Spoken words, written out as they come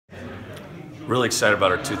Really excited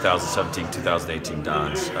about our 2017-2018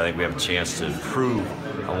 Dons. I think we have a chance to improve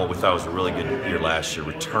on what we thought was a really good year last year,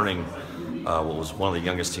 returning what was one of the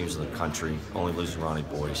youngest teams in the country, only losing Ronnie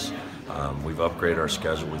Boyce. We've upgraded our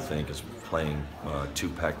schedule, we think, is playing 2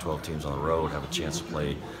 Pac-12 teams on the road, have a chance to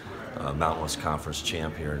play Mountain West Conference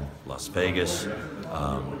champ here in Las Vegas,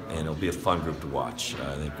 and it'll be a fun group to watch.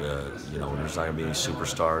 I think there's not going to be any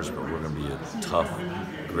superstars, but we're going to be a tough,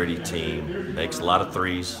 gritty team. Makes a lot of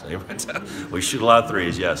threes. We shoot a lot of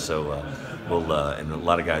threes, yes. So and a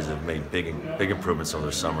lot of guys have made big improvements over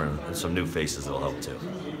the summer, and some new faces that'll help too.